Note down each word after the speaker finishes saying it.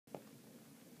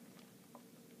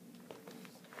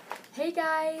Hey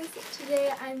guys,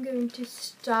 today I'm going to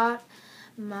start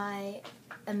my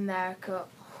America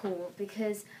haul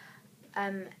because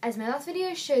as my last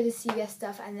video showed the CVS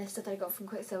stuff and the stuff that I got from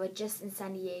Quicksilver just in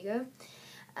San Diego.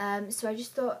 So I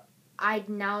just thought I'd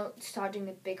now start doing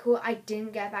the big haul. I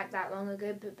didn't get back that long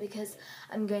ago, but because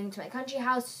I'm going to my country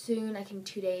house soon, like in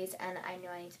 2 days, and I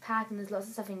know I need to pack and there's lots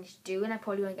of stuff I need to do and I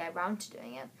probably won't get around to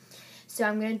doing it. So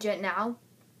I'm going to do it now.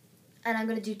 And I'm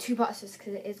going to do 2 parts just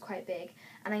because it is quite big.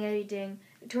 And I'm going to be doing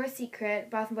Victoria's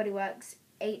Secret, Bath and Body Works,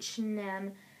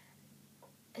 H&M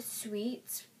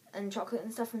sweets and chocolate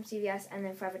and stuff from CVS, and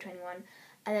then Forever 21.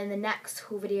 And then the next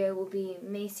whole video will be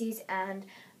Macy's and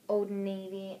Old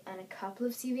Navy and a couple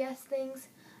of CVS things.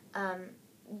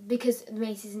 Because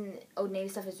Macy's and Old Navy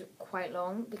stuff is quite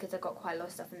long because I've got quite a lot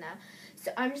of stuff in there.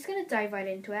 So I'm just going to dive right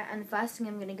into it. And the first thing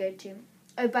I'm going to go to...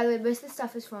 Oh, by the way, most of the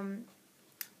stuff is from...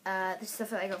 the stuff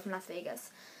that I got from Las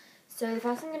Vegas. So the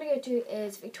first thing I'm going to go to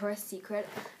is Victoria's Secret,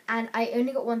 and I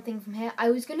only got one thing from here.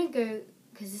 I was going to go,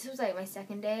 because this was like my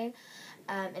second day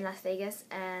in Las Vegas,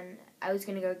 and I was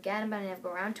going to go again, but I never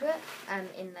got around to it,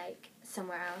 in like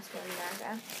somewhere else in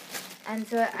America. And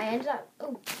so I ended up,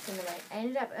 I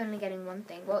ended up only getting one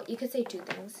thing. Well, you could say 2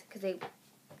 things, because they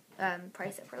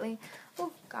price separately.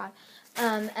 Oh god.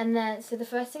 And then so the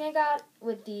first thing I got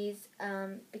with these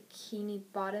bikini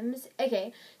bottoms.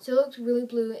 Okay, so it looks really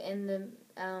blue in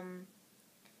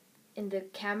the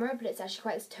camera, but it's actually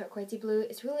quite turquoisey blue.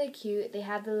 It's really cute. They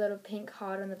had the little pink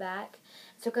heart on the back.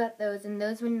 So I got those, and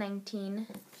those were $19.95,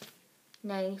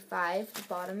 the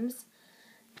bottoms.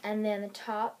 And then the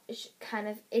top is kind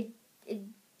of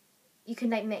you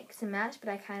can like mix and match, but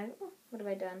I kind of what have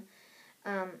I done?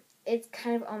 It's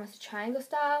kind of almost a triangle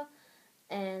style,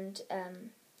 and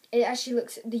it actually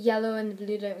looks, the yellow and the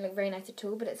blue don't look very nice at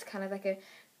all, but it's kind of like a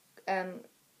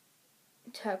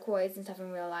turquoise and stuff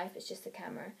in real life. It's just the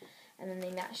camera, and then they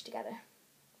match together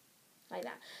like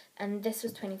that. And this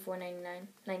was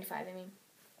 $24.95. I mean,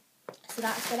 so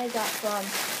that's what I got from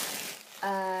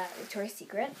Victoria's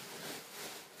Secret.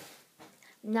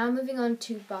 Now moving on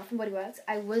to Bath and Body Works.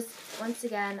 I got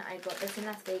this in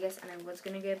Las Vegas, and I was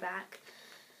going to go back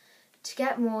to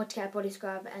get a body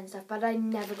scrub and stuff, but I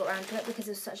never got around to it because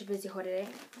it was such a busy holiday.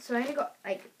 So I only got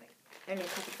only a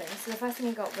couple things. So the first thing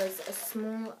I got was a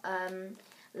small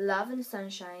Love and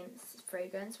Sunshine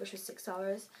fragrance, which was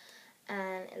 $6,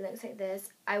 and it looks like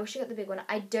this. I wish I got the big one.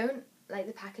 I don't like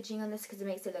the packaging on this because it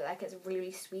makes it look like it's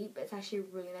really sweet, but it's actually a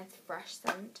really nice fresh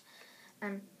scent,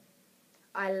 and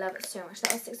I love it so much.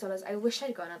 That was $6. I wish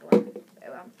I'd got another one. Oh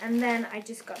well. And then I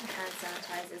just got the hand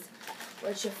sanitizers,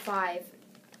 which are 5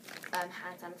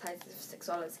 hand sanitizers for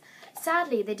 $6.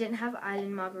 Sadly, they didn't have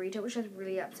Island Margarita, which I was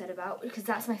really upset about because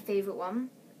that's my favourite one.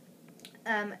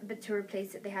 But to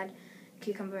replace it, they had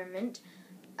Cucumber and Mint.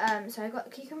 So I got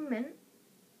the Cucumber Mint,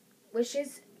 which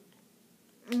is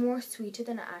more sweeter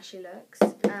than it actually looks.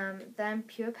 Then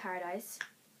Pure Paradise,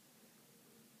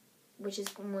 which is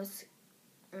almost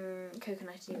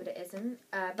coconutty, but it isn't.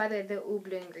 By the way, they're all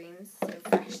blue and greens, so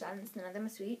fresh scents. None of them are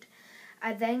sweet.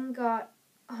 I then got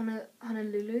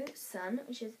Honolulu Sun,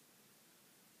 which is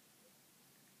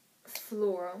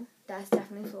floral. That's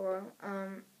definitely floral.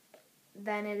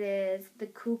 Then it is the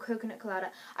Cool Coconut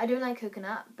Colada. I don't like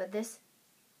coconut, but this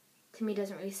to me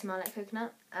doesn't really smell like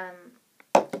coconut. And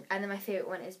then my favourite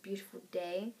one is Beautiful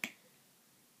Day,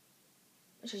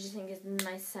 which I just think is the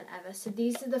nicest scent ever. So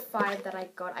these are the 5 that I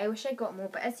got. I wish I got more,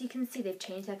 but as you can see, they've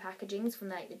changed their packagings from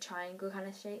like the triangle kind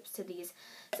of shapes to these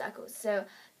circles. So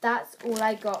that's all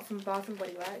I got from Bath and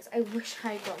Body Works. I wish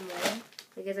I got more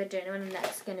because I don't know when the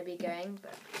next is going to be going,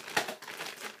 but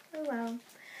oh well.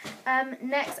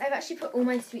 Next, I've actually put all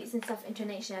my sweets and stuff into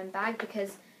an H&M bag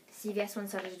because the CVS one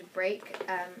started to break.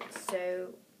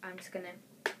 So I'm just going to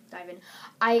dive in.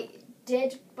 I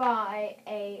did buy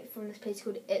from this place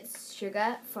called It's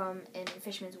Sugar in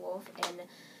Fisherman's Wharf in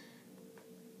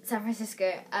San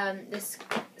Francisco. This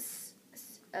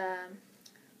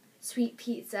sweet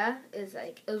pizza is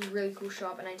it was a really cool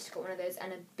shop, and I just got one of those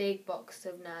and a big box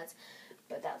of Nerds,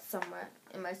 but that's somewhere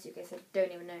in my suitcase. I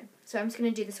don't even know. So I'm just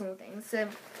gonna do the small things. So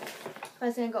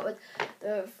first thing I got was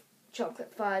the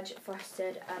chocolate fudge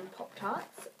frosted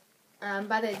Pop-Tarts.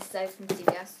 By the way, this is from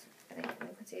CVS. I think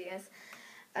from CVS.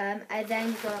 I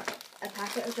then got a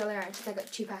packet of Jolly Ranchers. I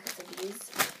got 2 packets of these.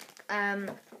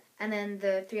 And then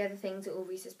the 3 other things are all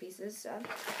Reese's Pieces stuff.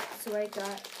 So I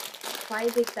got quite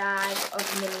a big bag of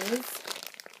minis.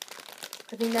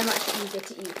 I think they're much easier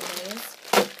to eat than minis.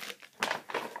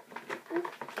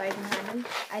 If I can hand them.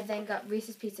 I then got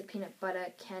Reese's Pieces peanut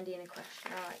butter candy and a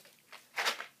question.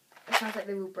 It sounds like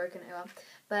they were broken over.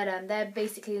 But they're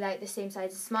basically like the same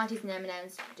size as Smarties and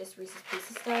M&M's, just Reese's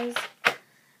Pieces size.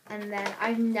 And then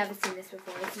I've never seen this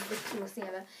before. This is the coolest thing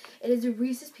ever. It is a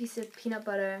Reese's Pieces peanut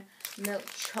butter milk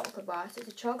chocolate bar. So it's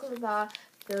a chocolate bar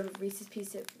filled with Reese's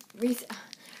Pieces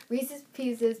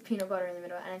peanut butter in the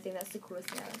middle, and I think that's the coolest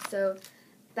thing ever. So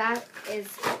that is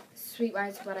sweet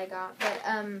rice what I got. But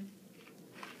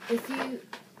if you,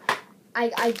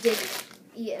 I did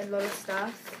eat a lot of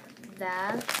stuff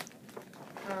there.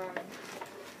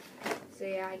 So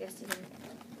yeah, I guess you can.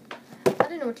 I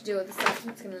don't know what to do with the stuff.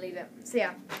 I'm just gonna leave it. So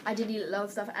yeah, I did eat a lot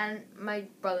of stuff, and my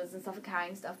brothers and stuff are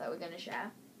carrying stuff that we're gonna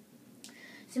share.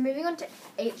 So moving on to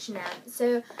H&M.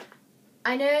 So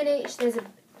I know in there's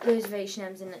loads of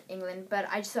H&Ms in England, but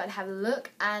I just thought I'd have a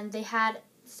look, and they had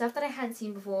stuff that I hadn't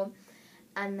seen before,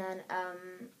 and then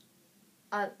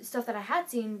stuff that I had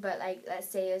seen, but like let's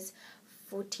say is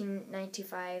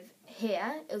 $14.95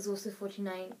 here. It was also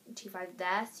 $14.95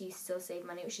 there, so you still save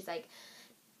money, which is like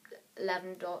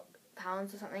 £11 or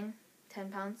something,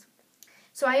 £10.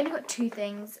 So I only got two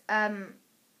things, I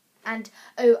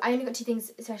only got two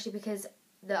things, especially because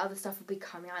the other stuff will be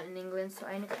coming out in England. So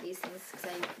I only got these things because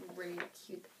I really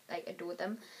cute, like adored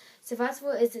them. So first of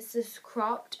all, it's this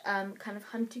cropped, kind of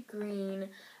hunter green.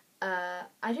 I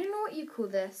don't know what you call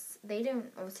this. They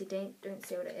don't say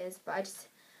what it is, but I just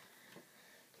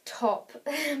top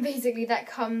basically that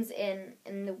comes in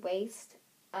the waist,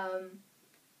 and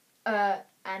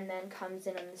then comes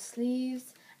in on the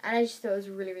sleeves, and I just thought it was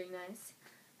really, really nice,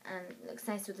 and it looks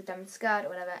nice with the diamond skirt or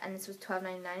whatever. And this was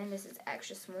 $12.99, and this is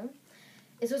extra small.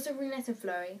 It's also really nice and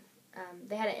flowy.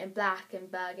 They had it in black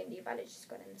and burgundy, but I just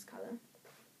got it in this colour.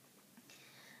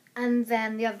 And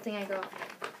then the other thing I got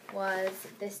was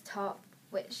this top,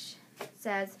 which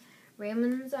says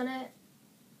Raymond's on it,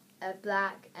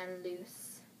 black and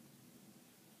loose,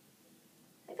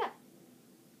 like that,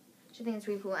 which I think is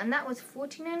really cool. And that was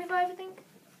 $14.95, I think.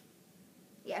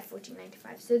 Yeah,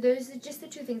 $14.95. So those are just the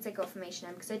two things I got from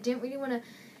H&M, because I didn't really want to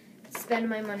spend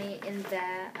my money in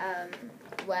there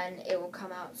when it will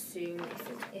come out soon,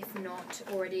 if not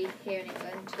already here in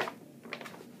England.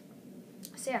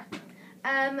 So yeah,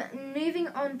 moving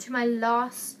on to my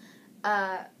last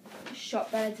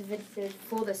shop that I visited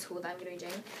for this haul that I'm going to be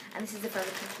doing, and this is the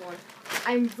Forever 21.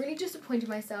 I'm really disappointed in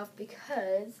myself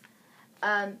because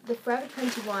the Forever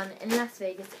 21 in Las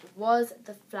Vegas was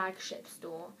the flagship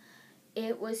store.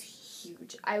 It was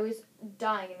huge. I was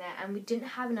dying in there, and we didn't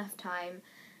have enough time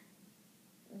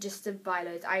just to buy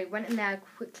loads. I went in there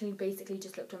quickly, basically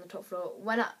just looked on the top floor,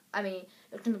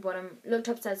 looked on the bottom, looked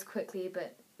upstairs quickly,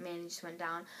 but mainly just went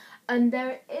down. And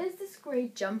there is this grey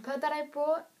jumper that I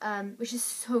bought, which is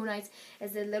so nice.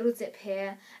 There's a little zip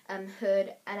here,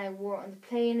 hood, and I wore it on the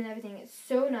plane and everything. It's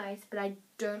so nice, but I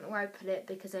don't know where I put it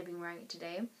because I've been wearing it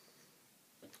today.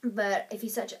 But if you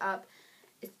search it up,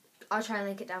 I'll try and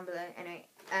link it down below. Anyway,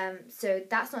 so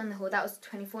that's not in the haul. That was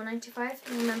 $24.95, if I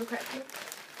remember correctly.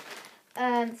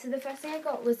 So the first thing I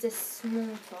got was this small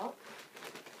top.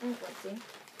 Oh, let's see.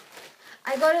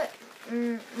 I got it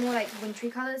more like wintry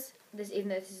colours. Even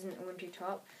though this isn't a wintry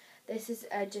top. This is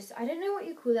just, I don't know what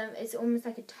you call them. It's almost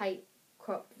like a tight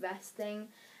cropped vest thing,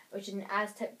 which is an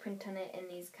Aztec print on it in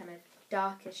these kind of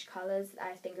darkish colours that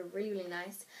I think are really, really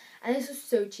nice. And this was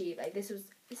so cheap. Like, this was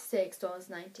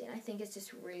 $6.90, and I think it's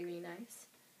just really, really nice.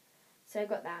 So I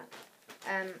got that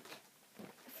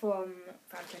from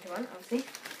Forever 21, obviously.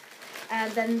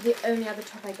 And then the only other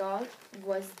top I got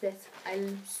was this.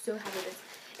 I'm so happy with this.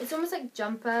 It's almost like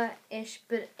jumper-ish,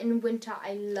 but in winter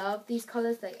I love these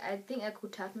colours. Like, I think they're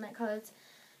called turtleneck colours.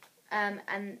 And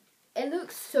it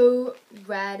looks so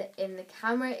red in the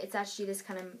camera. It's actually this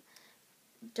kind of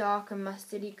dark and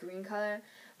mustardy green colour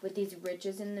with these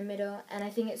ridges in the middle, and I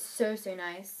think it's so, so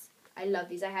nice. I love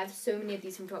these. I have so many of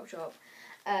these from Topshop,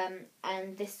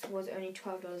 and this was only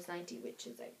 $12.90, which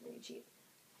is like really cheap.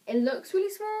 It looks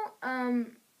really small,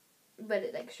 but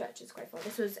it like stretches quite far.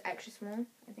 This was extra small,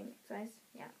 I think, size.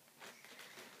 Yeah,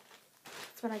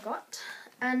 that's what I got.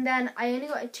 And then I only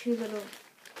got two little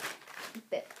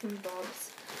bits and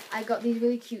bobs. I got these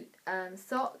really cute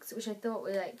socks, which I thought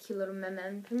were like cute little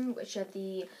momentum, which are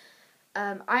the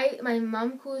my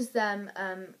mum calls them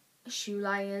shoe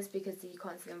liners because you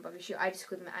can't see them above your shoe. I just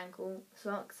call them ankle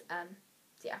socks.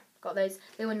 So yeah, got those.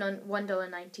 They were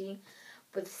 $1.90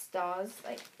 with stars,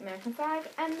 like American flag.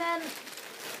 And then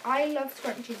I love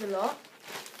scrunchies a lot,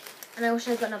 and I wish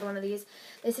I got another one of these.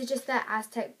 This is just their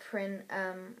Aztec print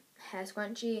hair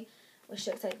scrunchie, which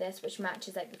looks like this, which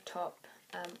matches like the top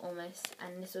almost.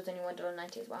 And this was only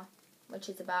 $1.90 as well, which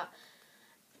is about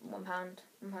 £1,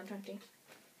 £1.20.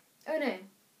 Oh no,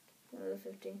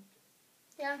 $1.50.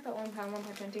 Yeah, about £1,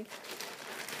 £1.20.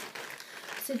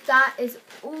 So that is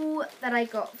all that I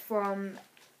got from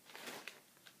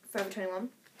Forever 21.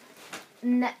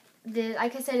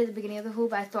 like I said at the beginning of the haul,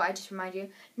 but I thought I'd just remind you,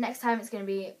 next time it's going to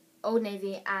be Old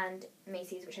Navy and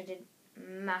Macy's, which I did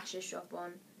massive shop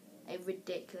on. A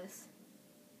ridiculous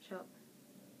shop.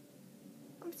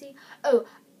 Oopsie. Oh,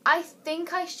 I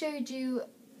think I showed you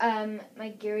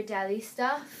my Ghirardelli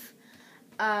stuff,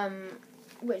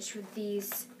 which were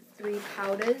these 3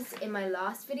 powders in my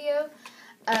last video.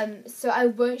 So I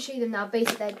won't show you them now.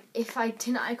 Basically, if I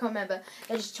didn't, I can't remember.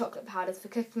 They're just chocolate powders for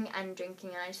cooking and drinking,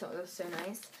 and I just thought it was so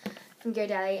nice from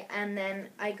Ghirardelli. And then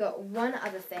I got one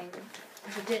other thing,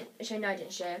 which I know I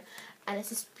didn't show, and it's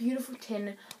this beautiful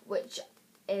tin which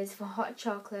is for hot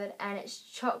chocolate, and it's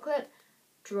chocolate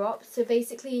drops. So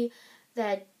basically,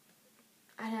 they're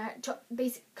kind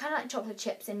of like chocolate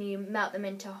chips, and you melt them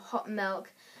into hot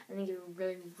milk, and they give you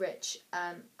really rich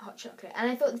hot chocolate.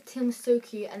 And I thought the tin was so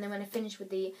cute, and then when I finished with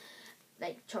the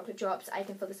chocolate drops, I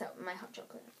can fill this out with my hot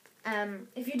chocolate.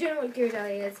 If you don't know what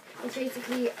Ghirardelli is, it's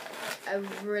basically a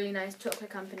really nice chocolate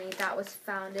company that was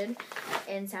founded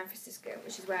in San Francisco,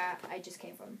 which is where I just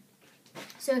came from.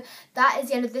 So that is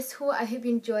the end of this haul. I hope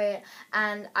you enjoy it,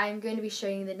 and I'm going to be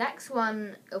showing you the next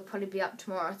one. It'll probably be up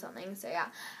tomorrow or something. So yeah,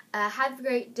 have a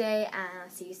great day, and I'll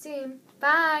see you soon.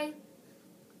 Bye!